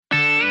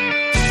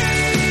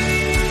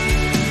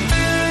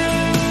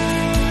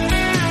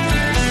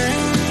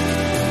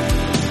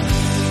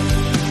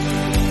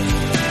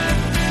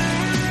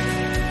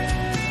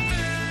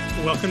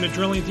Welcome to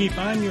Drilling Deep.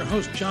 I'm your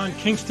host, John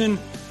Kingston.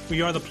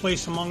 We are the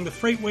place among the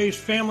FreightWaves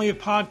family of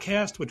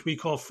podcasts, which we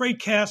call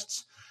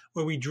Freightcasts,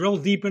 where we drill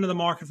deep into the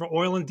market for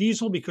oil and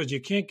diesel because you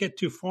can't get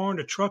too far in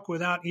a truck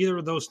without either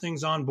of those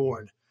things on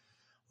board.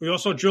 We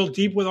also drill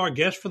deep with our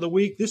guest for the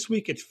week. This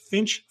week it's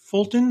Finch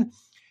Fulton.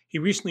 He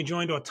recently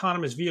joined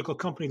autonomous vehicle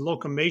company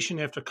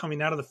Locomation after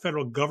coming out of the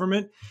federal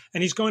government,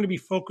 and he's going to be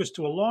focused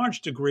to a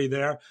large degree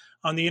there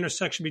on the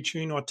intersection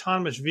between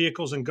autonomous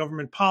vehicles and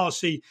government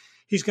policy.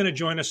 He's going to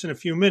join us in a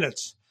few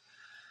minutes.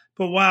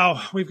 But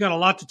wow, we've got a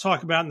lot to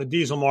talk about in the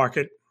diesel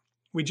market.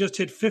 We just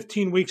hit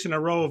 15 weeks in a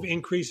row of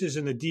increases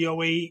in the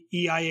DOE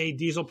EIA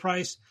diesel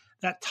price.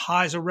 That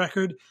ties a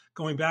record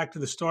going back to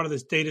the start of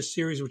this data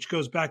series, which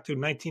goes back to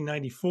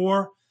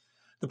 1994.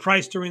 The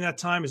price during that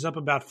time is up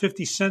about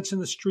 50 cents in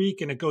the streak,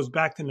 and it goes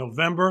back to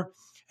November.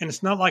 And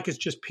it's not like it's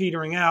just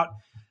petering out.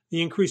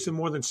 The increase of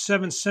more than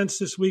 7 cents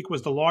this week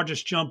was the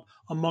largest jump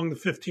among the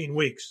 15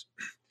 weeks.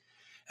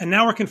 And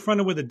now we're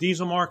confronted with a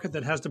diesel market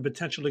that has the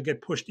potential to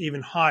get pushed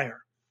even higher.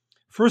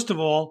 First of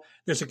all,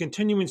 there's a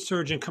continuing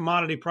surge in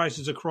commodity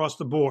prices across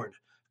the board.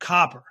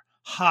 Copper,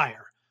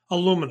 higher.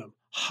 Aluminum,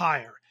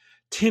 higher.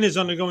 Tin is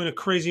undergoing a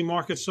crazy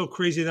market, so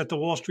crazy that the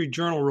Wall Street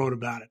Journal wrote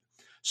about it.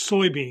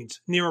 Soybeans,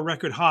 near a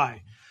record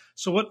high.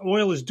 So what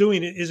oil is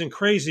doing isn't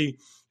crazy.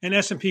 And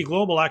S&P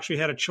Global actually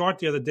had a chart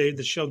the other day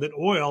that showed that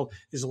oil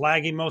is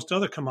lagging most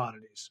other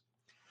commodities.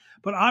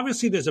 But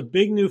obviously, there's a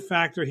big new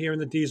factor here in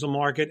the diesel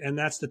market, and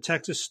that's the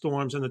Texas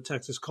storms and the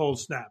Texas cold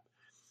snap.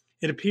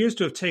 It appears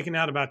to have taken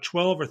out about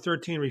 12 or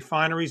 13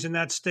 refineries in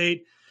that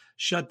state,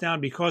 shut down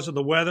because of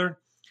the weather.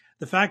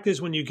 The fact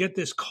is, when you get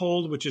this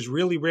cold, which is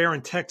really rare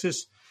in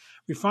Texas,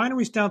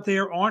 refineries down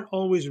there aren't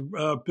always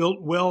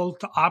built well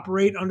to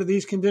operate under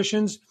these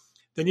conditions.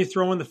 Then you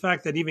throw in the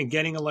fact that even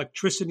getting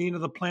electricity into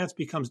the plants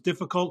becomes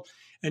difficult,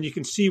 and you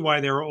can see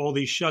why there are all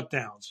these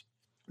shutdowns.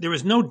 There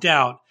is no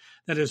doubt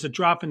that there's a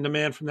drop in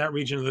demand from that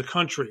region of the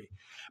country.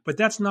 But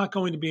that's not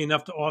going to be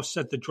enough to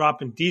offset the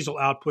drop in diesel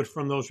output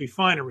from those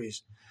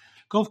refineries.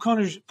 Gulf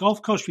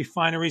Coast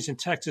refineries in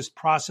Texas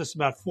process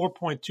about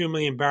 4.2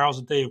 million barrels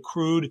a day of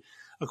crude,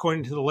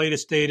 according to the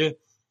latest data.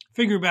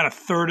 Figure about a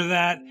third of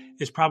that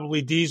is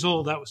probably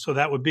diesel. So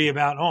that would be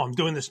about, I'm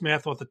doing this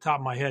math off the top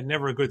of my head,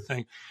 never a good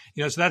thing.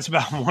 So that's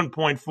about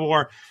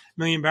 1.4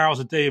 million barrels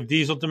a day of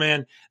diesel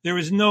demand. There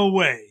is no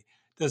way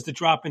does the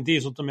drop in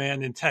diesel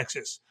demand in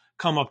Texas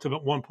come up to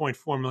about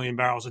 1.4 million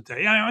barrels a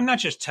day. Not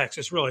just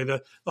Texas, really,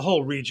 the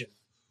whole region.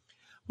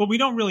 What we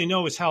don't really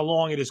know is how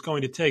long it is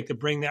going to take to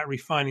bring that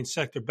refining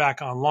sector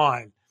back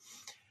online.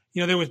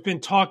 There has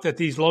been talk that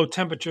these low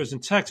temperatures in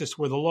Texas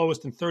were the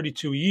lowest in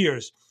 32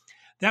 years.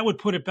 That would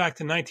put it back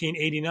to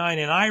 1989,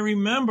 and I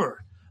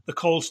remember the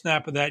cold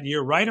snap of that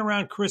year right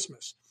around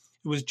Christmas.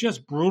 It was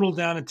just brutal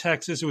down in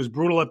Texas. It was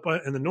brutal up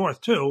in the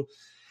north, too.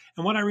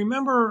 And what I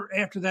remember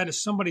after that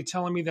is somebody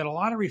telling me that a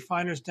lot of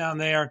refiners down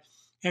there,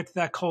 after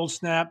that cold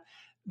snap,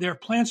 their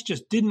plants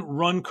just didn't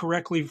run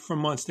correctly for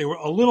months. They were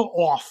a little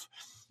off.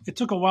 It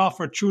took a while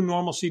for true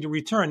normalcy to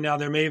return. Now,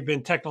 there may have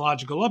been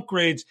technological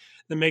upgrades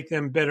that make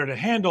them better to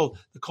handle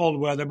the cold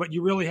weather, but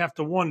you really have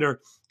to wonder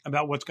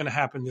about what's going to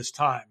happen this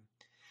time.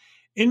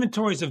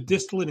 Inventories of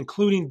distillate,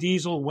 including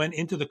diesel, went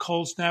into the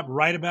cold snap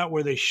right about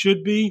where they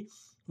should be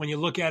when you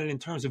look at it in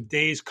terms of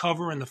days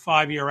cover and the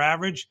 5-year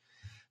average.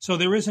 So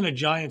there isn't a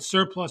giant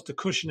surplus to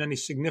cushion any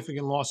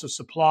significant loss of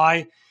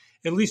supply.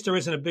 At least there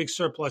isn't a big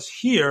surplus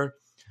here.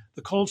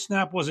 The cold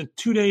snap wasn't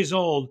 2 days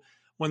old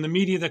when the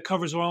media that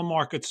covers oil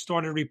markets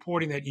started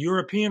reporting that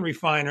European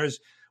refiners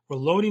were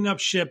loading up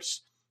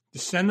ships to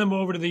send them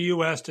over to the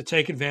U.S. to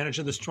take advantage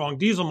of the strong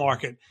diesel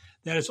market.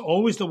 That is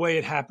always the way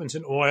it happens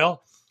in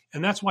oil,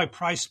 and that's why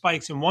price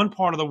spikes in one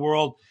part of the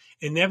world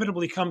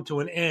inevitably come to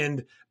an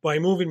end by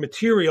moving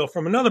material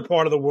from another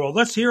part of the world.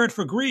 Let's hear it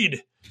for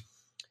greed.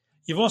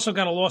 You've also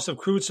got a loss of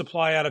crude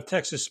supply out of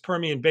Texas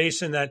Permian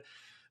Basin that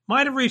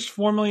might have reached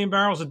 4 million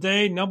barrels a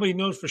day. Nobody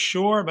knows for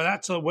sure, but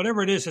that's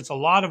whatever it is, it's a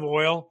lot of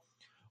oil.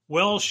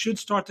 Wells should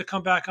start to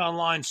come back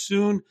online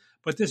soon,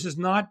 but this is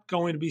not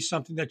going to be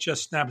something that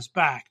just snaps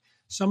back.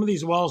 Some of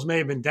these wells may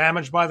have been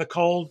damaged by the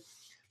cold,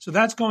 so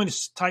that's going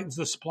to tighten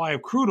the supply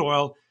of crude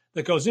oil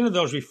that goes into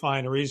those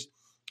refineries.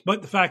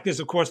 But the fact is,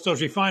 of course,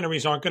 those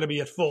refineries aren't going to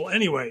be at full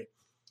anyway.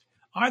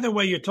 Either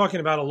way, you're talking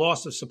about a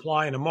loss of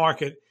supply in a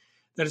market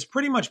that is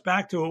pretty much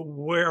back to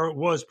where it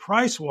was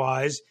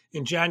price-wise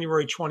in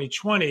January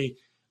 2020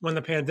 when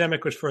the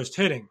pandemic was first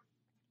hitting.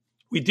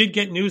 We did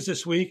get news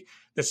this week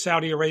that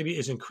Saudi Arabia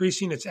is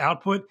increasing its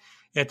output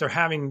after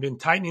having been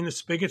tightening the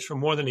spigots for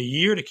more than a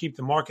year to keep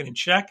the market in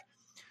check.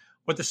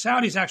 What the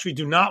Saudis actually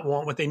do not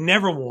want, what they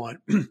never want,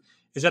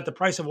 is that the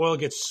price of oil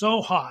gets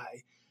so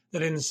high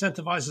that it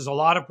incentivizes a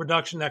lot of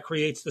production that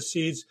creates the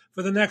seeds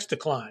for the next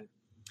decline.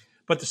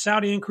 But the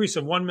Saudi increase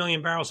of 1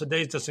 million barrels a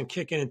day doesn't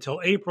kick in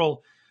until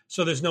April,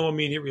 so there's no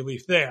immediate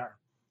relief there.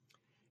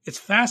 It's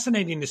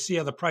fascinating to see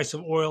how the price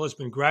of oil has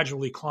been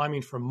gradually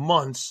climbing for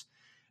months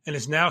and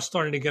is now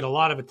starting to get a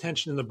lot of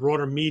attention in the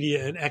broader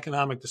media and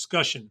economic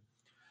discussion.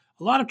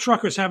 A lot of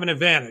truckers have an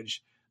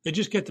advantage. They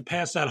just get to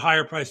pass that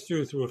higher price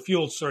through a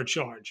fuel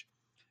surcharge.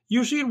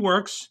 Usually it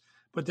works,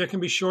 but there can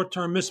be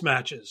short-term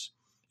mismatches.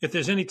 If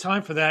there's any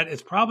time for that,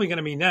 it's probably going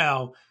to be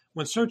now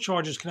when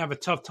surcharges can have a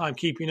tough time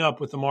keeping up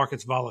with the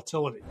market's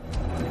volatility.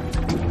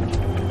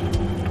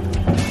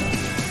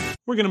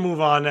 We're going to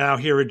move on now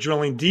here at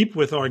Drilling Deep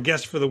with our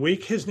guest for the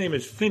week. His name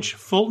is Finch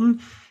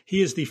Fulton.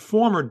 He is the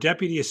former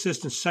Deputy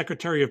Assistant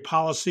Secretary of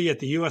Policy at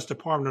the U.S.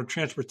 Department of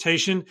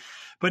Transportation.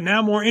 But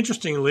now, more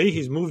interestingly,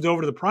 he's moved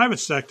over to the private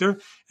sector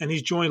and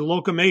he's joined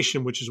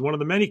Locomation, which is one of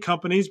the many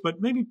companies,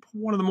 but maybe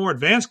one of the more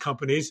advanced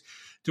companies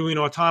doing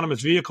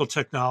autonomous vehicle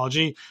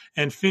technology.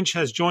 And Finch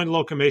has joined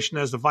Locomation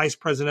as the Vice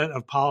President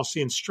of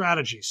Policy and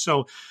Strategy.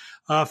 So,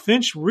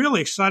 Finch,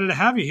 really excited to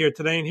have you here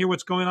today and hear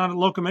what's going on at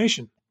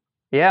Locomation.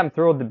 Yeah, I'm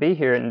thrilled to be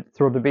here and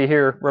thrilled to be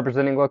here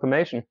representing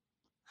Locomation.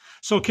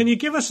 So, can you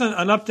give us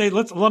an update?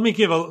 Let me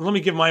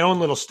give my own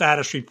little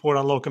status report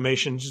on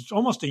Locomation. Just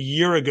almost a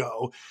year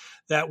ago,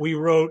 that we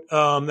wrote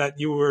that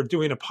you were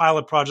doing a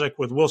pilot project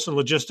with Wilson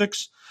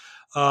Logistics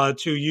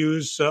to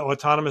use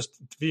autonomous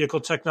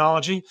vehicle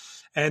technology,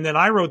 and then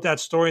I wrote that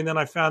story, and then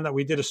I found that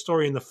we did a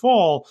story in the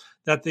fall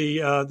that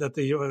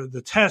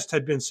the test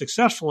had been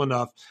successful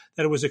enough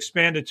that it was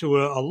expanded to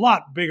a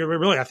lot bigger.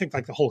 Really, I think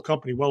like the whole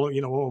company, well,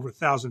 over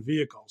 1,000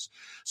 vehicles.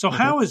 So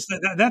how is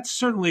that? That's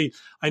certainly,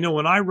 I know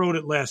when I wrote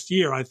it last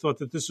year, I thought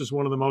that this was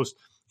one of the most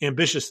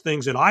ambitious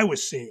things that I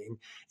was seeing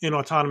in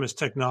autonomous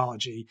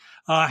technology.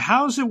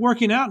 How's it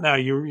working out now?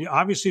 You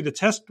obviously the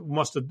test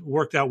must have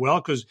worked out well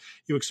because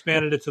you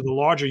expanded it to the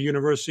larger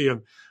University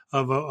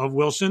of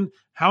Wilson.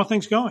 How are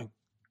things going?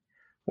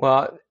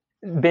 Well,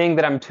 being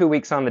that I'm 2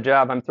 weeks on the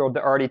job, I'm thrilled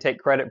to already take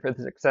credit for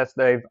the success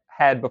they've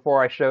had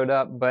before I showed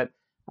up. But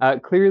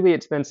clearly,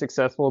 it's been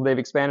successful. They've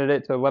expanded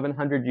it to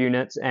 1,100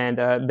 units, and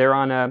they're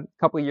on a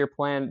couple-year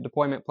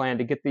deployment plan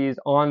to get these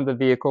on the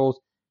vehicles,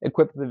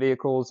 equip the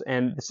vehicles,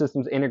 and the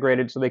systems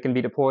integrated so they can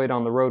be deployed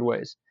on the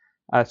roadways.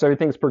 So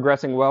everything's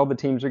progressing well. The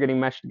teams are getting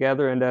meshed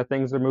together, and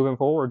things are moving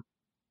forward.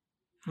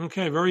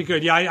 Okay, very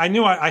good. Yeah, I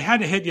knew I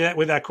had to hit you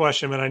with that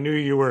question, but I knew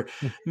you were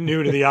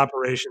new to the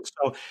operation.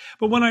 So,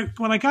 but when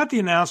I got the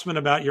announcement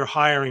about your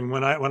hiring,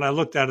 when I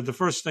looked at it, the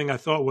first thing I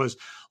thought was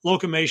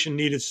Locomation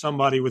needed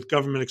somebody with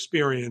government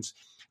experience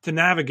to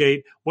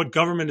navigate what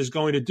government is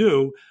going to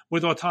do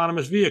with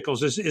autonomous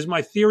vehicles. Is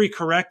my theory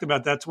correct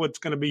about that's what's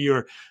going to be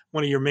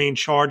one of your main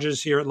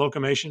charges here at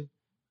Locomation?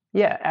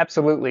 Yeah,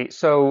 absolutely.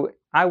 So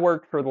I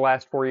worked for the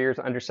last 4 years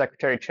under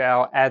Secretary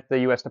Chao at the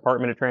U.S.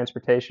 Department of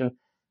Transportation.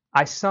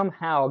 I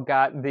somehow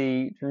got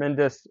the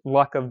tremendous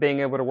luck of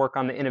being able to work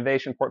on the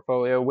innovation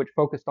portfolio, which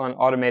focused on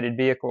automated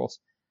vehicles.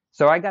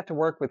 So I got to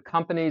work with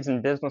companies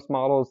and business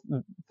models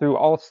through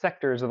all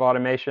sectors of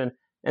automation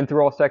and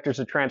through all sectors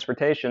of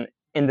transportation.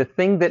 And the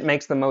thing that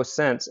makes the most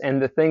sense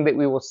and the thing that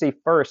we will see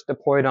first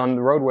deployed on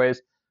the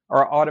roadways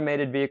are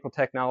automated vehicle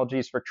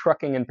technologies for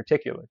trucking in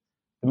particular.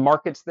 The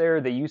market's there,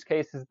 the use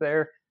case is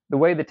there. The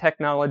way the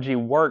technology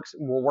works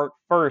will work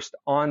first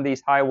on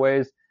these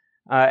highways,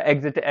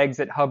 exit to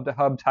exit, hub to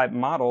hub type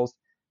models.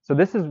 So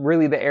this is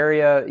really the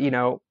area,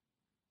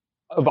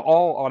 of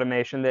all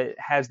automation that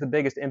has the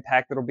biggest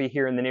impact that'll be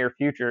here in the near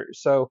future.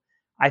 So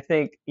I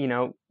think,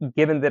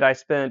 given that I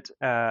spent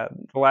the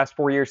last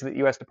 4 years at the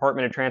U.S.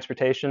 Department of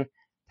Transportation,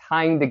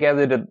 tying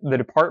together the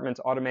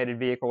department's automated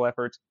vehicle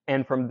efforts,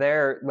 and from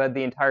there led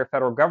the entire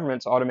federal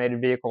government's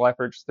automated vehicle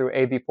efforts through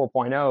AV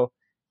 4.0,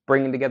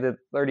 bringing together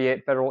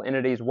 38 federal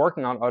entities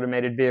working on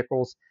automated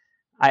vehicles.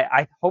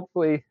 I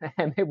hopefully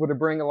am able to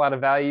bring a lot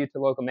of value to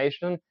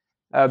Locomation,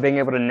 being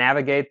able to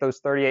navigate those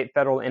 38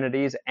 federal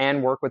entities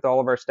and work with all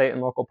of our state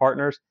and local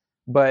partners.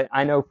 But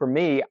I know for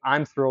me,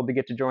 I'm thrilled to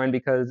get to join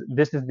because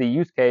this is the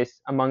use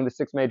case among the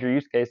 6 major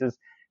use cases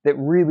that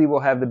really will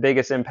have the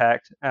biggest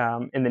impact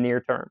in the near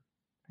term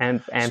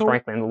and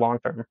frankly, in the long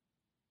term.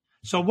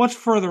 So what's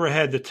further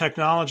ahead, the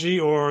technology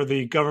or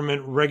the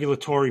government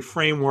regulatory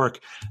framework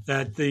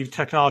that the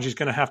technology is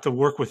going to have to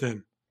work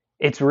within?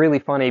 It's really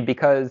funny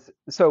because,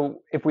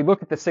 so if we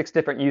look at the 6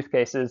 different use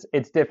cases,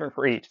 it's different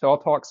for each. So I'll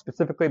talk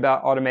specifically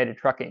about automated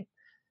trucking.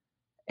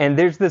 And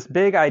there's this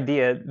big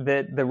idea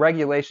that the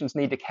regulations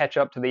need to catch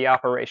up to the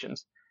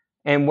operations.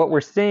 And what we're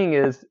seeing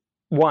is,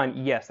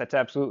 1, yes, that's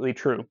absolutely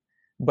true.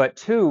 But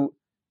 2,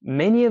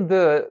 many of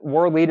the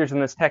world leaders in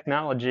this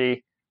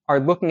technology are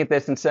looking at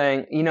this and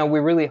saying, we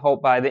really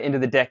hope by the end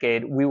of the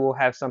decade, we will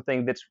have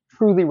something that's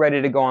truly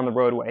ready to go on the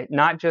roadway,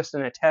 not just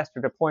in a test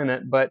or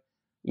deployment, but,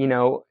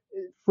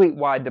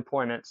 fleet-wide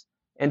deployments.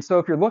 And so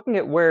if you're looking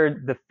at where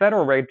the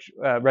federal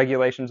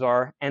regulations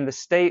are and the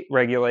state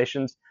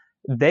regulations,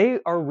 they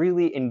are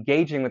really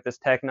engaging with this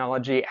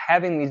technology,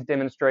 having these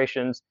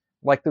demonstrations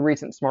like the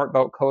recent Smart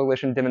Belt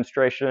Coalition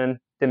demonstration,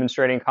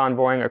 demonstrating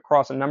convoying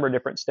across a number of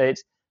different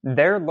states.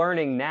 They're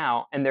learning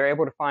now, and they're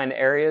able to find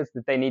areas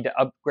that they need to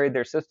upgrade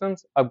their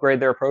systems, upgrade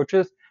their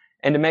approaches,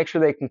 and to make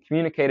sure they can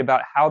communicate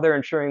about how they're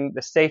ensuring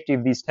the safety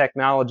of these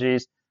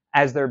technologies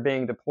as they're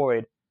being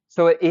deployed.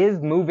 So it is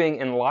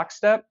moving in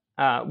lockstep.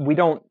 We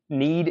don't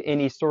need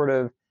any sort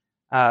of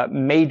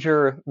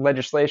major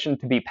legislation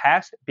to be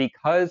passed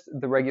because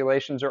the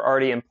regulations are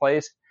already in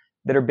place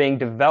that are being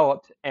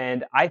developed.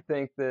 And I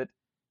think that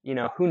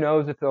Who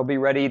knows if they'll be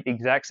ready at the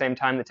exact same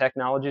time the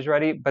technology is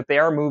ready, but they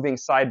are moving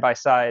side by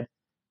side.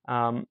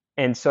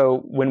 And so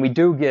when we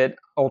do get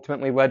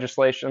ultimately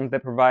legislation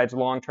that provides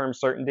long-term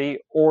certainty,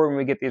 or when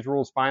we get these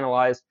rules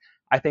finalized,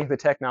 I think the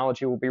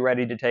technology will be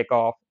ready to take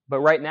off. But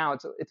right now,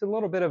 it's a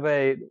little bit of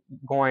a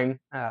going,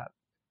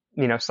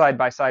 side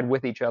by side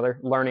with each other,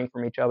 learning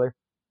from each other.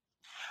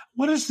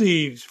 What is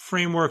the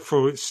framework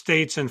for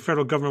states and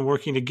federal government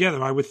working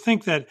together? I would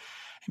think that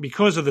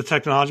because of the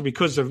technology,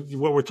 because of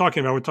what we're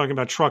talking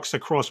about trucks that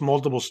cross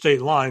multiple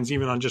state lines,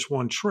 even on just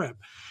one trip.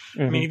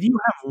 Mm-hmm. I mean, if you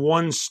have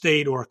one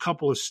state or a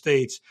couple of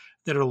states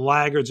that are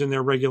laggards in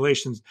their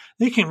regulations,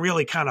 they can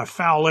really kind of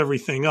foul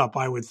everything up,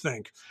 I would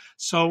think.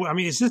 So, I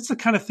mean, is this the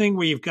kind of thing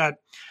where you've got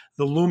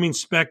the looming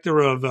specter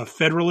of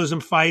federalism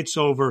fights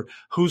over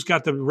who's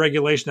got the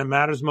regulation that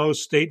matters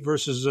most, state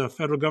versus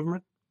federal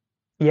government?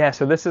 Yeah,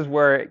 so this is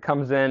where it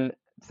comes in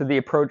to the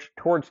approach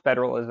towards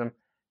federalism.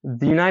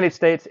 The United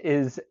States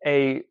is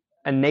a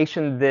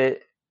nation that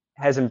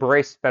has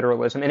embraced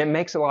federalism, and it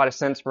makes a lot of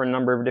sense for a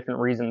number of different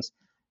reasons.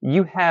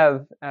 You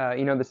have,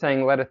 the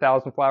saying, let a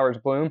thousand flowers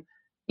bloom.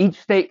 Each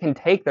state can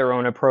take their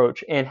own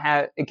approach and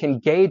it can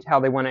gauge how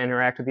they want to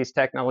interact with these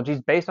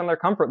technologies based on their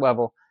comfort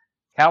level.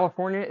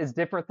 California is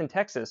different than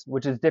Texas,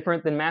 which is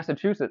different than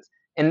Massachusetts,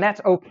 and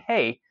that's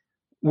okay.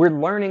 We're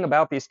learning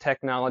about these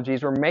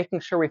technologies. We're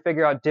making sure we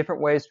figure out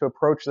different ways to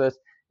approach this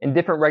in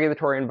different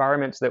regulatory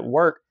environments that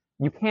work.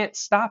 You can't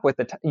start with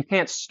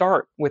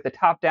the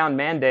top-down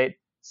mandate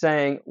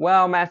saying,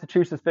 well,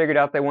 Massachusetts figured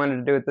out they wanted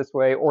to do it this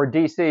way, or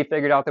DC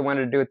figured out they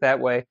wanted to do it that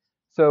way.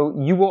 So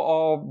you will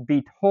all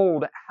be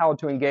told how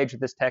to engage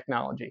with this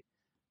technology.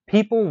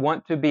 People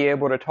want to be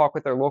able to talk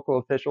with their local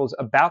officials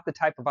about the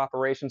type of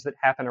operations that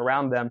happen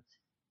around them.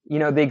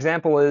 The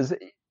example is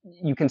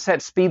you can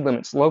set speed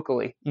limits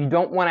locally. You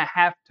don't want to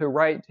have to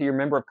write to your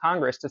member of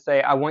Congress to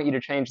say, I want you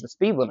to change the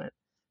speed limit.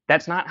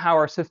 That's not how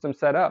our system's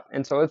set up.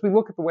 And so as we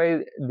look at the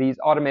way these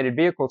automated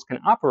vehicles can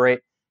operate,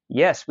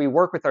 yes, we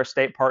work with our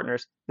state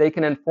partners. They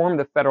can inform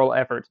the federal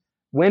efforts.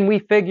 When we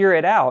figure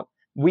it out,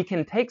 we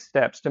can take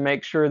steps to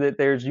make sure that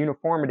there's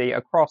uniformity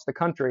across the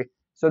country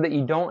so that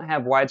you don't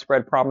have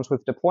widespread problems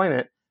with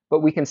deployment, but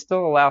we can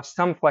still allow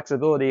some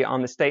flexibility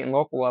on the state and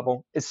local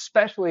level,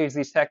 especially as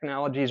these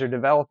technologies are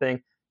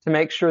developing, to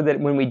make sure that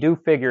when we do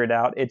figure it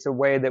out, it's a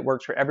way that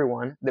works for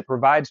everyone, that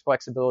provides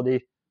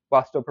flexibility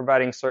while still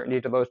providing certainty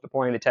to those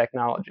deploying the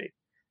technology.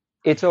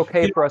 It's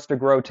okay for us to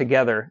grow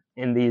together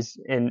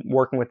in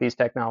working with these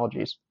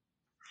technologies.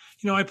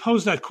 I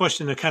posed that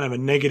question in a kind of a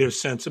negative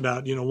sense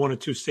about, one or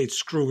two states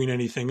screwing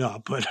anything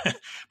up.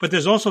 But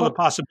there's also the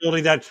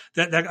possibility that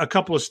a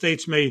couple of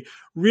states may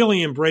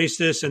really embrace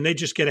this and they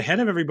just get ahead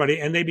of everybody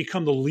and they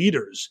become the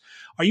leaders.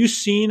 Are you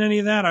seeing any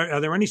of that? Are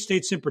there any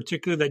states in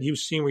particular that you've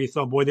seen where you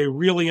thought, boy, they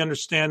really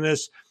understand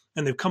this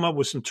and they've come up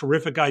with some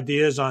terrific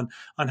ideas on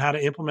how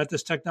to implement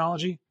this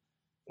technology?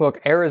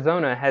 Look,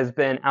 Arizona has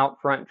been out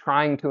front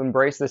trying to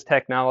embrace this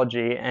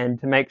technology and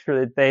to make sure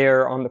that they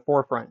are on the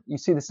forefront. You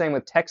see the same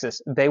with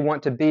Texas. They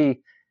want to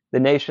be the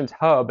nation's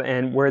hub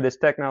and where this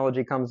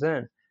technology comes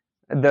in.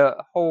 The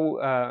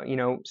whole,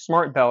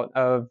 smart belt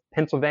of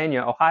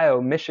Pennsylvania, Ohio,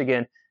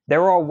 Michigan,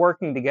 they're all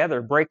working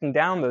together, breaking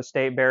down those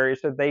state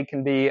barriers so they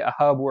can be a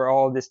hub where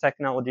all of this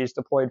technology is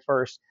deployed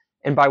first.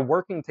 And by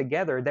working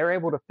together, they're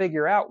able to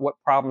figure out what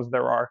problems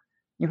there are.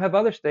 You have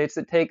other states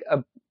that take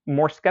a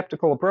more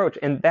skeptical approach,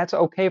 and that's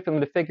okay for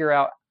them to figure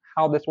out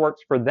how this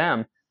works for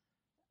them.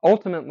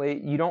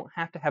 Ultimately, you don't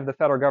have to have the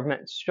federal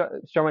government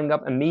showing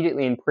up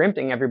immediately and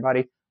preempting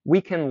everybody.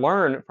 We can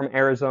learn from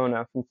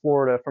Arizona, from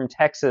Florida, from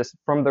Texas,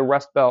 from the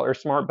Rust Belt or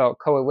Smart Belt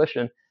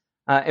coalition,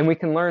 and we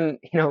can learn,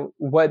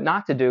 what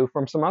not to do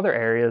from some other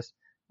areas.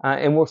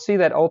 And we'll see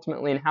that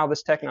ultimately in how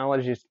this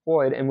technology is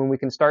deployed, and when we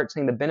can start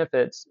seeing the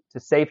benefits to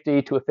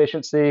safety, to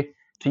efficiency,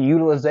 to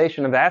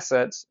utilization of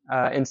assets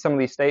in some of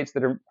these states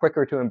that are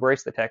quicker to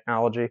embrace the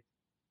technology.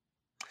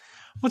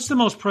 What's the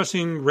most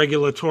pressing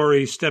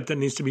regulatory step that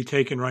needs to be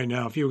taken right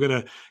now? If you were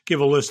going to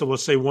give a list of,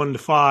 let's say, 1 to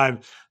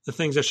 5, the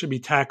things that should be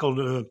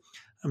tackled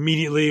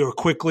immediately or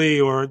quickly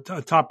or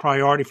a top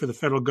priority for the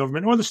federal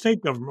government or the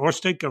state government or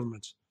state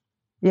governments?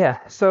 Yeah.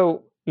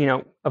 So,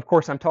 of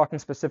course, I'm talking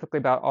specifically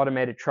about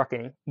automated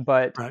trucking,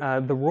 but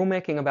right. The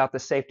rulemaking about the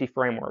safety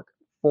framework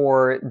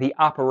for the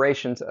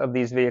operations of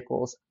these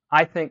vehicles,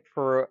 I think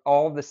for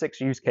all the 6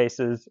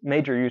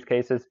 major use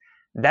cases,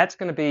 that's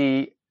going to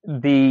be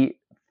the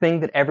thing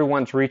that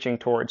everyone's reaching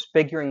towards,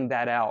 figuring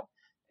that out.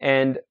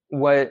 And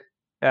what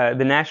the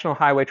National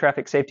Highway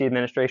Traffic Safety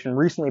Administration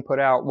recently put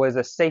out was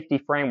a safety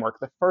framework,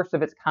 the first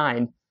of its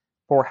kind,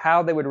 for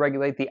how they would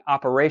regulate the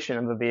operation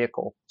of a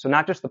vehicle. So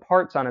not just the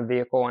parts on a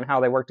vehicle and how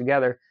they work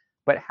together,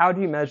 but how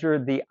do you measure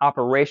the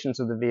operations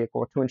of the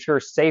vehicle to ensure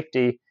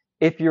safety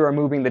if you're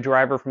removing the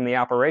driver from the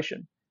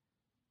operation?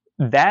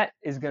 That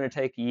is going to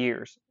take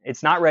years.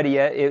 It's not ready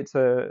yet. It's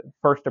a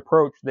first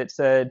approach that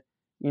said,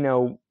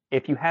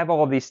 if you have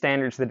all of these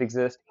standards that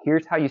exist,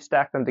 here's how you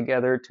stack them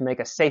together to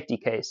make a safety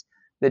case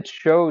that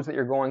shows that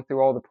you're going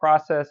through all the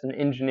process and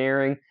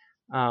engineering,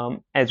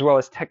 as well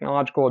as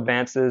technological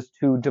advances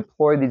to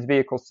deploy these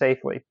vehicles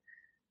safely.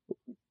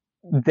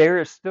 there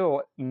is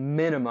still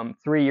minimum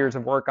 3 years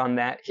of work on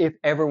that if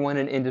everyone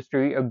in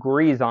industry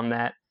agrees on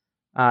that.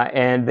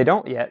 And they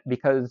don't yet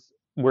because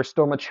we're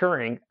still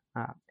maturing.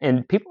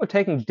 And people are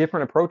taking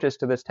different approaches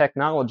to this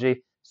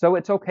technology. So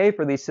it's okay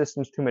for these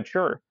systems to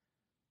mature.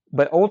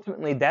 But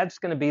ultimately, that's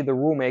going to be the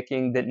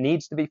rulemaking that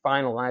needs to be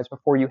finalized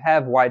before you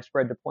have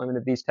widespread deployment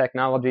of these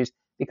technologies,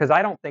 because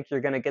I don't think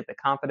you're going to get the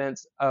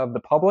confidence of the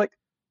public,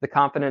 the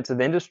confidence of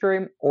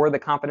industry, or the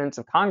confidence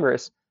of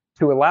Congress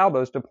to allow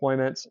those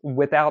deployments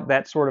without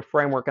that sort of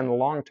framework in the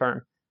long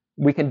term.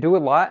 We can do a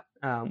lot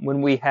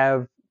when we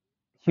have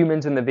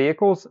humans in the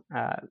vehicles.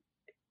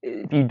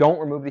 If you don't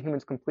remove the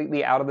humans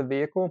completely out of the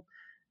vehicle,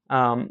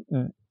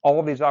 all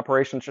of these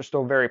operations are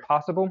still very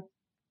possible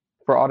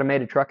for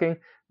automated trucking,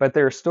 but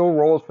there are still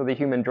roles for the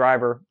human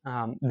driver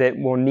that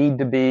will need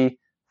to be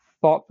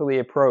thoughtfully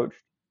approached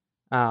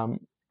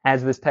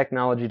as this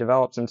technology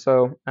develops. And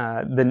so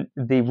the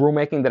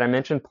rulemaking that I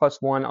mentioned,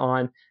 plus one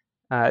on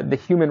the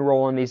human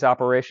role in these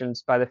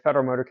operations by the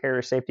Federal Motor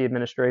Carrier Safety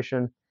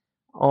Administration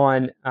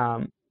on,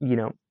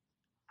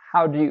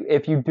 how do you,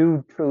 if you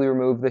do truly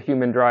remove the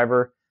human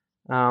driver,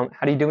 how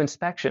do you do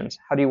inspections?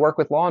 How do you work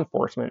with law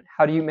enforcement?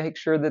 How do you make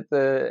sure that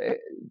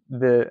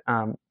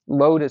the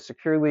load is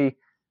securely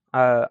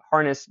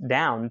harnessed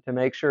down to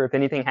make sure if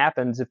anything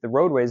happens, if the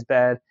roadway is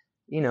bad,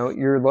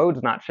 your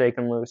load's not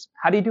shaken loose?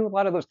 How do you do a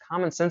lot of those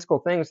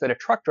commonsensical things that a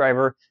truck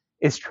driver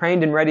is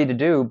trained and ready to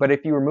do? But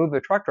if you remove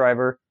the truck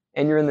driver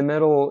and you're in the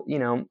middle,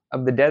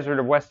 of the desert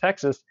of West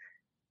Texas,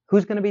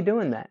 who's going to be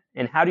doing that?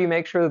 And how do you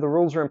make sure that the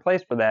rules are in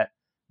place for that?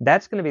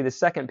 That's going to be the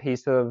second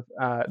piece of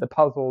the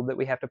puzzle that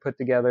we have to put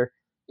together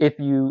if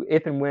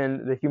and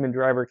when the human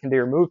driver can be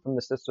removed from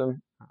the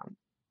system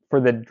for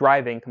the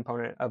driving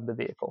component of the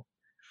vehicle.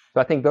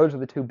 So I think those are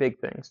the two big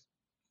things.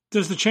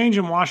 Does the change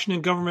in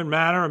Washington government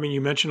matter? I mean,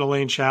 you mentioned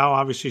Elaine Chao.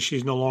 Obviously,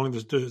 she's no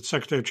longer the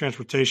Secretary of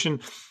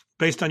Transportation.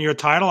 Based on your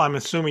title, I'm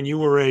assuming you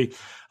were a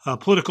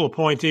political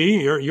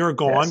appointee. You're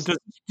gone. Yes.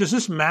 Does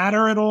this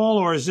matter at all,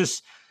 or is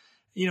this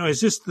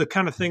the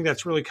kind of thing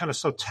that's really kind of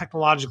so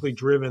technologically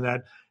driven that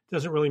it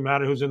doesn't really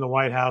matter who's in the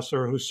White House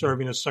or who's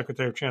serving as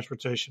Secretary of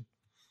Transportation?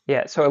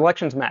 Yeah. So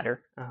elections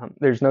matter.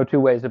 There's no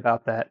two ways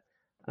about that.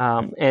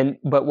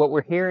 But what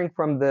we're hearing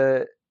from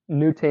the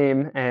new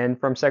team and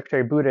from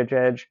Secretary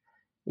Buttigieg,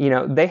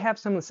 they have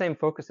some of the same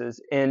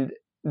focuses. And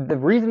the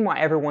reason why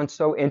everyone's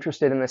so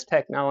interested in this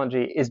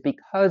technology is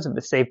because of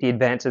the safety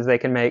advances they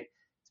can make.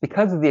 It's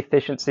because of the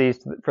efficiencies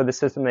for the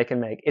system they can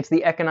make. It's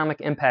the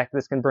economic impact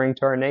this can bring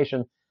to our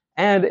nation.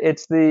 And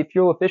it's the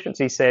fuel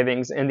efficiency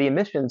savings and the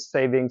emissions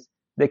savings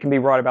that can be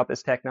brought about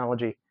this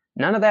technology.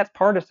 None of that's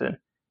partisan.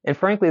 And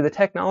frankly, the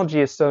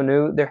technology is so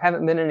new, there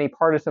haven't been any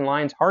partisan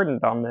lines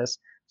hardened on this.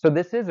 So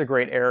this is a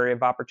great area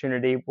of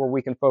opportunity where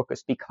we can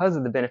focus because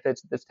of the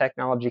benefits that this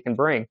technology can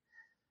bring.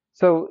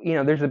 So,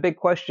 there's a big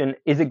question.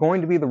 Is it going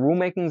to be the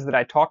rulemakings that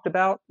I talked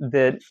about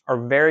that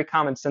are very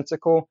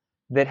commonsensical,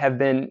 that have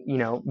been,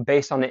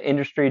 based on the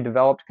industry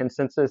developed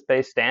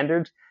consensus-based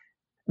standards?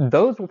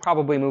 Those will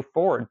probably move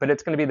forward, but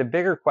it's going to be the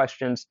bigger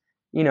questions.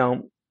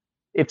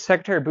 If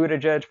Secretary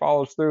Buttigieg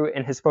follows through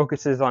and his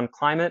focus is on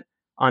climate,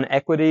 on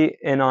equity,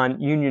 and on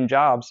union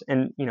jobs,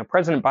 and,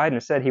 President Biden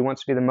has said he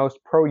wants to be the most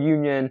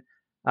pro-union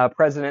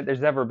president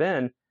there's ever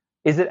been.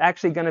 Is it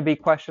actually going to be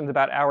questions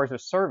about hours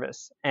of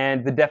service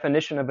and the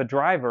definition of a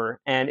driver?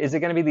 And is it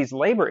going to be these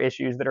labor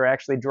issues that are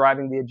actually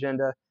driving the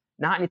agenda,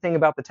 not anything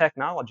about the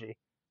technology?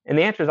 And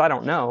the answer is, I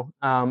don't know.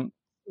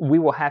 We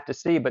will have to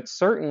see. But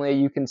certainly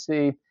you can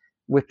see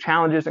with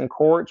challenges in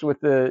courts, with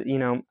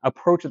the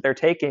approach that they're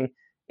taking,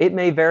 it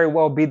may very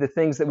well be the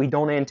things that we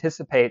don't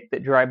anticipate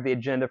that drive the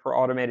agenda for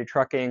automated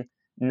trucking,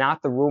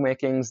 not the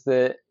rulemakings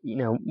that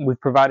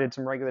we've provided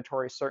some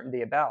regulatory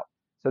certainty about.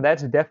 So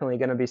that's definitely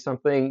going to be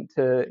something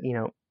to,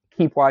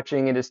 keep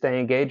watching and to stay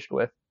engaged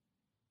with.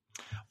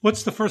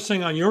 What's the first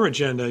thing on your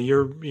agenda?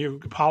 Your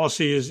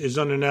policy is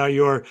under now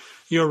your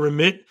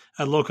remit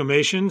at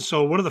Locomation.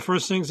 So what are the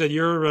first things that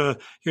your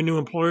new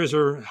employers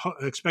are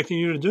expecting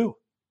you to do?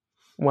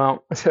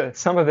 Well,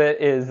 some of it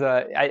is,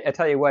 I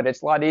tell you what,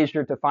 it's a lot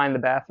easier to find the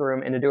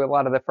bathroom and to do a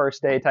lot of the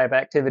first day type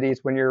activities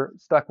when you're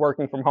stuck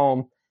working from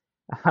home.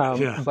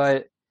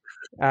 But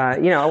a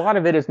lot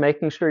of it is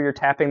making sure you're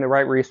tapping the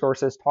right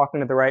resources, talking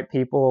to the right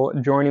people,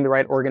 joining the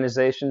right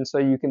organizations so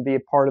you can be a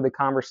part of the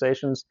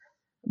conversations.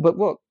 But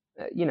look,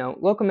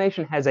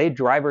 Locomation has a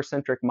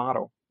driver-centric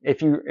model.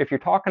 If you're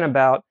talking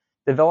about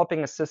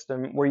developing a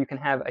system where you can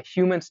have a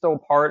human still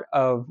part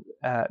of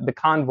the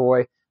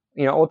convoy,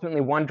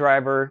 ultimately one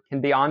driver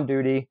can be on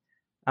duty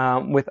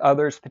with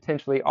others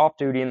potentially off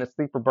duty in the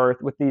sleeper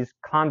berth with these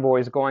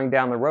convoys going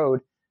down the road.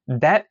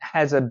 That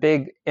has a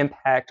big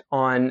impact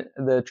on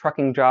the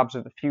trucking jobs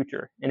of the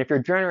future. And if you're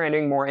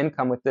generating more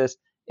income with this,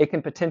 it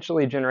can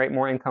potentially generate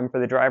more income for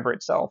the driver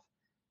itself.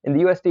 And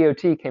the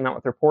USDOT came out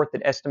with a report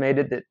that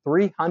estimated that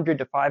 300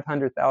 to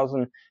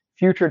 500,000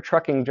 future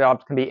trucking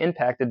jobs can be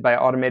impacted by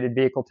automated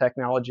vehicle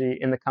technology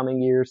in the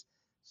coming years.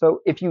 So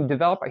if you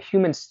develop a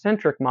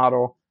human-centric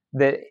model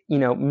that,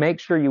 make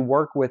sure you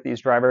work with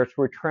these drivers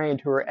who are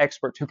trained, who are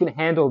experts, who can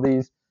handle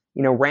these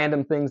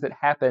random things that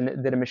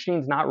happen that a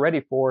machine's not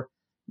ready for,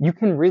 you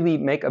can really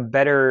make a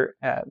better,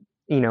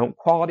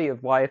 quality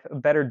of life, a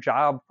better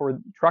job for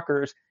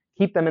truckers,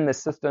 keep them in the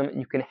system.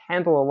 You can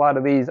handle a lot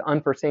of these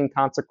unforeseen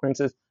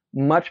consequences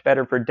much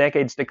better for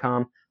decades to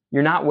come.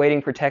 You're not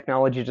waiting for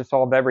technology to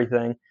solve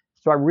everything.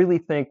 So I really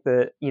think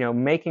that,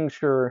 making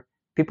sure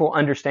people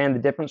understand the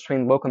difference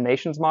between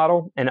Locomation's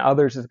model and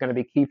others is going to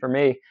be key for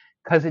me,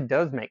 because it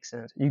does make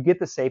sense. You get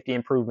the safety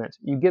improvements,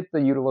 you get the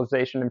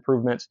utilization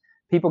improvements,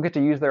 people get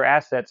to use their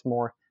assets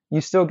more. You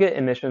still get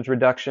emissions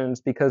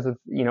reductions because of,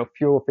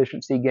 fuel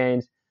efficiency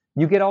gains.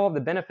 You get all of the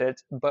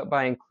benefits, but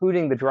by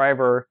including the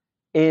driver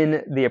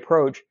in the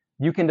approach,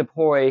 you can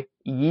deploy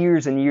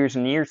years and years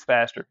and years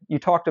faster. You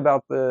talked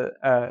about the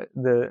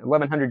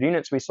 1,100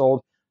 units we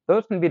sold.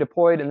 Those can be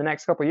deployed in the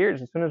next couple of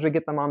years as soon as we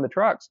get them on the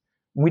trucks.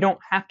 We don't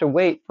have to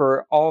wait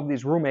for all of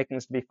these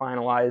rulemakings to be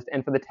finalized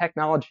and for the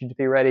technology to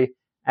be ready.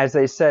 As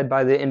they said,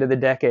 by the end of the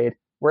decade,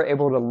 we're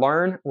able to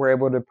learn, we're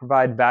able to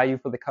provide value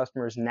for the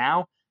customers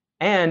now,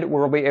 and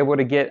we'll be able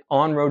to get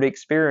on-road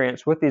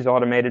experience with these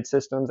automated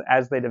systems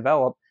as they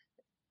develop,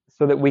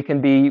 so that we can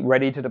be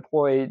ready to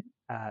deploy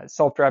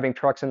self-driving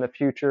trucks in the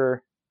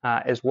future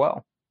as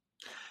well.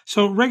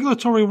 So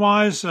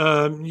regulatory-wise,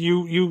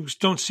 you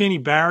don't see any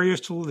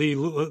barriers to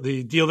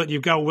the deal that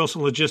you've got with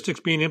Wilson Logistics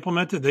being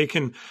implemented? They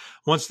can,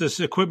 once this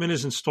equipment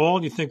is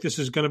installed, you think this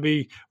is going to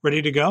be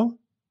ready to go?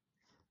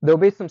 There'll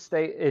be some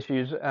state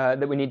issues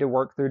that we need to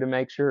work through to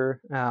make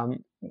sure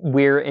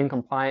we're in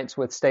compliance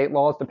with state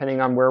laws,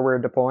 depending on where we're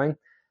deploying.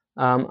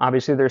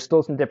 Obviously, there's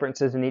still some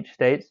differences in each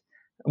state.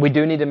 We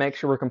do need to make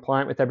sure we're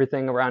compliant with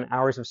everything around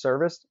hours of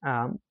service,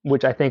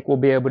 which I think we'll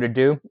be able to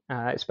do,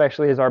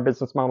 especially as our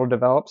business model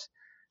develops.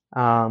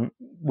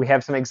 We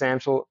have some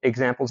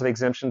examples of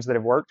exemptions that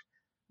have worked.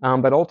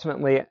 But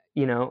ultimately,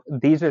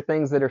 these are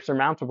things that are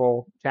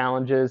surmountable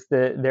challenges,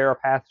 that there are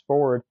paths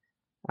forward.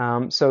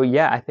 So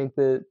yeah, I think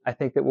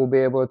that we'll be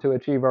able to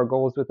achieve our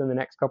goals within the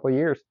next couple of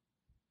years.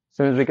 As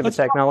soon as we get the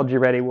technology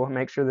ready, we'll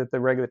make sure that the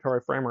regulatory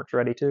framework's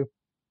ready too.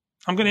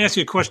 I'm going to ask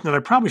you a question that I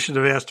probably should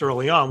have asked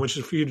early on, which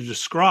is for you to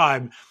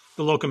describe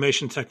the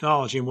Locomation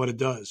technology and what it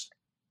does.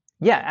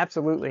 Yeah,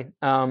 absolutely.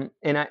 And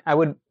I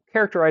would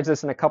characterize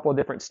this in a couple of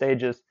different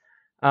stages.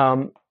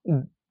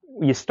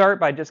 You start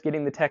by just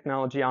getting the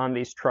technology on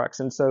these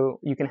trucks. And so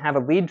you can have a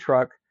lead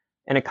truck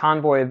and a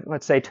convoy of,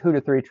 let's say, 2 to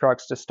 3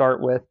 trucks to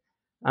start with.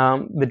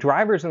 The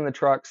drivers in the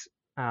trucks,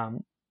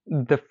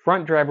 the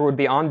front driver would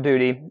be on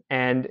duty,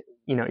 and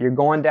you're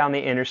going down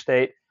the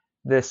interstate.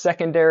 The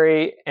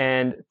secondary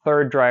and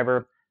third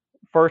driver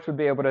first would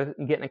be able to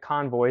get in a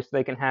convoy, so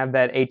they can have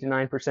that 8 to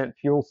 9%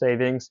 fuel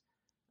savings,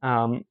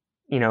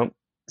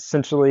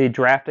 essentially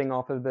drafting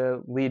off of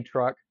the lead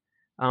truck.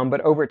 But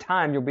over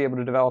time, you'll be able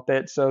to develop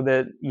it so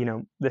that,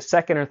 the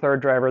second or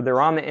third driver, they're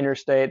on the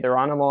interstate, they're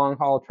on a long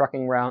haul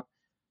trucking route.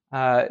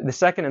 The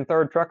second and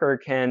third trucker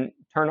can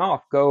turn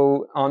off,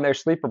 go on their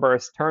sleeper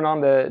berths, turn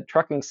on the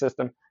trucking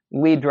system.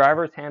 Lead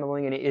drivers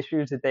handling any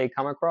issues that they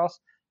come across.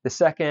 The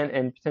second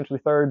and potentially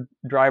third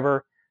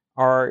driver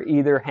are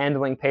either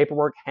handling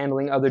paperwork,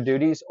 handling other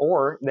duties,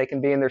 or they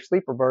can be in their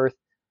sleeper berth,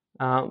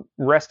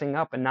 resting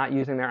up and not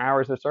using their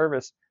hours of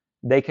service.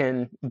 They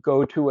can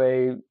go to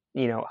a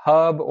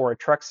hub or a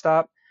truck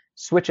stop,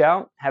 switch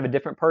out, have a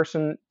different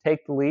person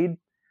take the lead,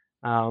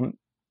 and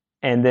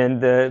then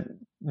the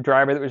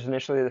driver that was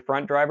initially the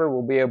front driver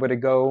will be able to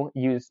go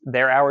use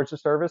their hours of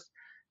service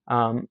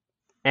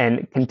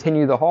and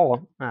continue the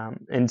haul.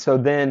 And so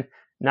then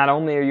not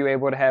only are you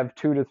able to have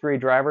 2 to 3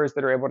 drivers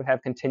that are able to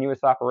have continuous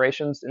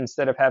operations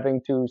instead of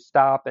having to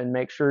stop and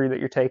make sure that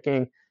you're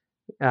taking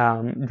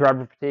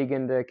driver fatigue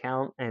into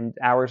account and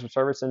hours of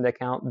service into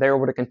account, they're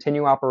able to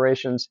continue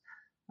operations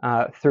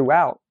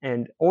throughout.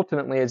 And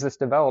ultimately, as this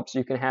develops,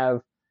 you can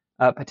have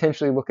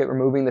potentially look at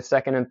removing the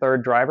second and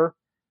third driver.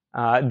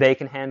 They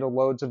can handle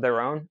loads of their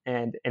own,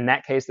 and in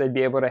that case, they'd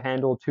be able to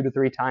handle 2 to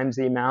 3 times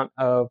the amount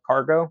of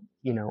cargo.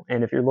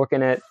 And if you're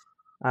looking at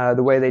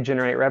the way they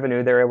generate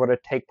revenue, they're able to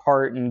take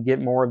part and get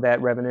more of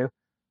that revenue.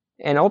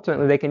 And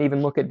ultimately, they can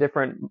even look at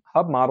different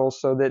hub models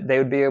so that they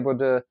would be able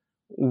to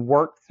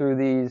work through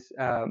these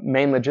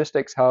main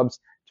logistics hubs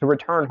to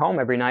return home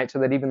every night, so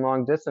that even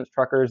long distance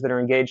truckers that are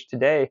engaged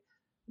today,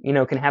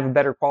 can have a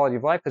better quality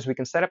of life, because we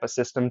can set up a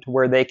system to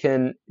where they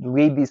can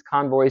lead these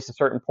convoys to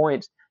certain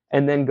points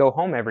and then go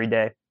home every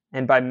day.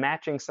 And by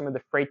matching some of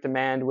the freight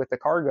demand with the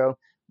cargo,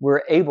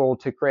 we're able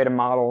to create a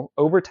model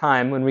over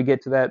time when we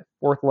get to that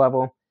 4th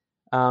level,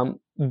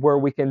 where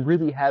we can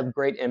really have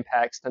great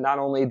impacts to not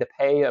only the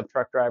pay of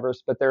truck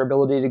drivers, but their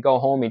ability to go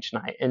home each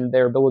night and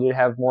their ability to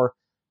have more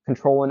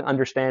control and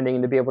understanding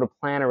and to be able to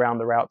plan around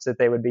the routes that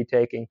they would be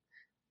taking.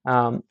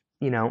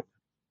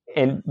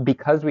 And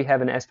because we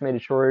have an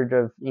estimated shortage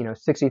of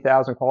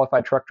 60,000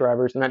 qualified truck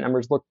drivers, and that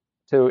number's look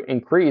to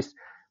increase,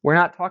 we're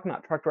not talking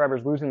about truck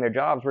drivers losing their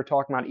jobs. We're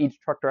talking about each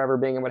truck driver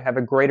being able to have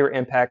a greater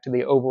impact to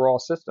the overall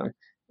system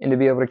and to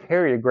be able to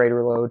carry a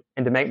greater load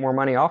and to make more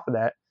money off of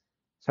that.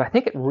 So I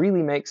think it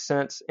really makes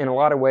sense in a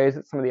lot of ways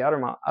that some of the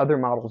other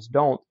models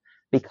don't,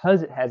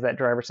 because it has that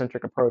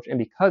driver-centric approach and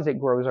because it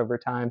grows over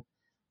time.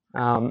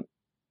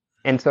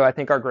 And so I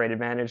think our great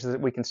advantage is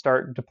that we can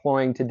start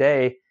deploying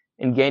today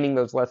and gaining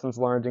those lessons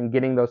learned and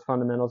getting those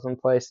fundamentals in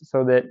place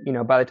so that,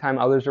 by the time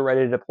others are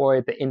ready to deploy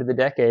at the end of the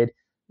decade,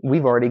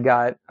 we've already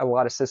got a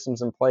lot of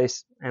systems in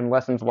place and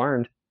lessons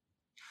learned.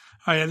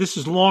 This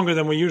is longer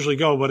than we usually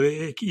go, but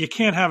you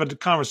can't have a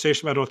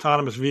conversation about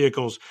autonomous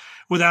vehicles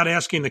without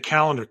asking the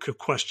calendar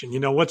question.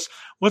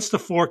 What's the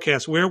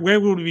forecast? Where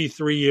will we be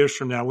 3 years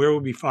from now? Where will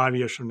we be 5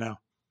 years from now?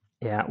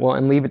 Yeah, well,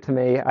 and leave it to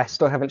me. I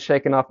still haven't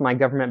shaken off my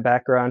government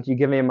background. You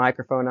give me a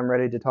microphone, I'm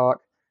ready to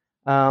talk.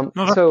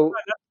 So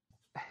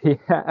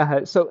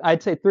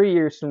I'd say 3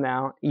 years from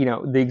now,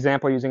 the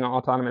example using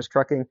autonomous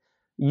trucking,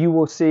 you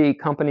will see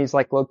companies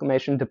like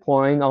Locomation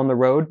deploying on the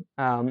road,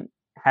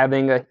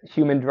 having a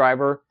human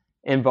driver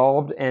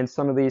involved, and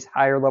some of these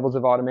higher levels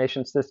of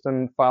automation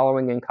system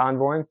following and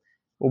convoying.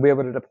 We'll be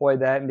able to deploy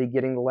that and be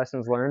getting the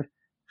lessons learned.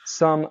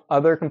 Some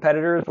other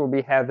competitors will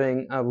be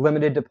having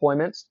limited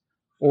deployments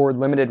or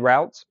limited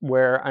routes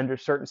where under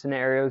certain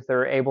scenarios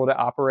they're able to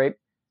operate.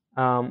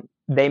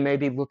 They may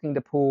be looking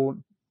to pull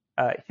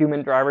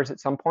human drivers at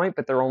some point,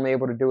 but they're only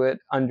able to do it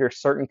under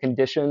certain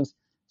conditions,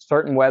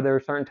 certain weather,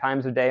 certain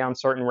times of day on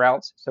certain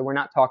routes. So we're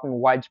not talking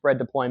widespread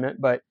deployment,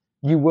 but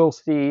you will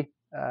see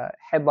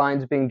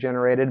headlines being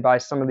generated by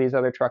some of these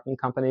other trucking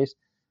companies.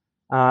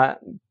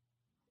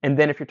 And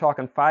then if you're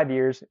talking 5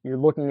 years, you're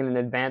looking at an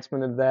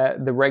advancement of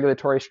that. The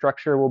regulatory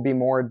structure will be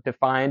more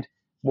defined.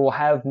 We'll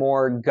have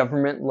more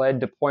government-led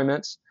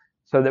deployments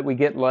so that we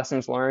get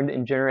lessons learned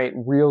and generate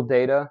real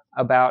data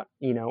about,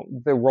 the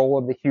role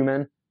of the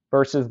human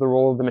versus the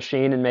role of the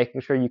machine, and making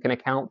sure you can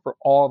account for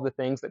all of the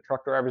things that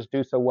truck drivers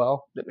do so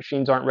well that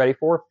machines aren't ready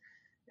for.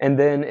 And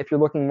then if you're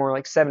looking more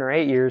like 7 or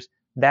 8 years,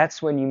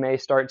 that's when you may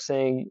start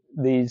seeing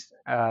these,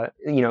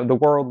 the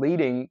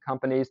world-leading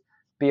companies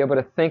be able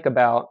to think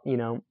about,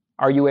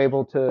 are you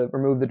able to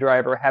remove the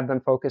driver, have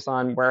them focus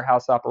on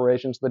warehouse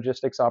operations,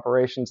 logistics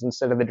operations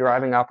instead of the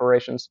driving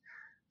operations?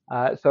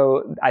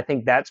 So I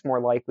think that's more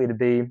likely to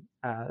be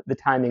the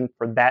timing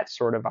for that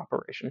sort of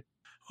operation.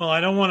 Well,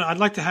 I'd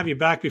like to have you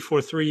back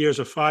before 3 years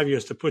or 5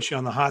 years to put you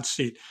on the hot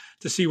seat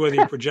to see whether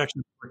your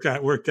projections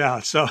worked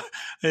out. So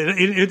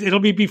it'll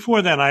be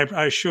before then,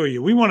 I assure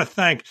you. We want to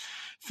thank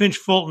Finch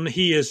Fulton.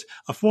 He is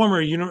a former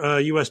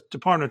U.S.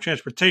 Department of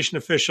Transportation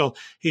official.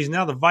 He's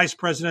now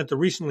the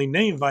recently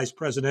named vice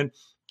president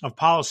of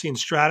policy and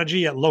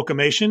strategy at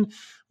Locomation,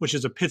 which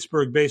is a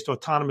Pittsburgh-based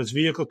autonomous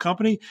vehicle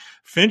company.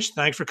 Finch,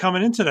 thanks for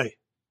coming in today.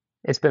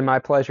 It's been my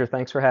pleasure.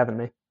 Thanks for having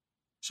me.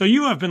 So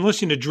you have been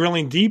listening to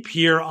Drilling Deep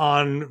we are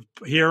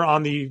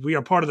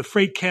part of the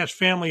FreightCast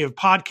family of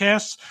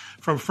podcasts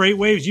from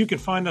FreightWaves. You can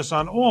find us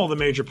on all the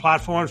major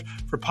platforms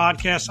for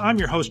podcasts. I'm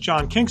your host,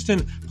 John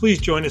Kingston. Please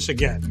join us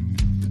again.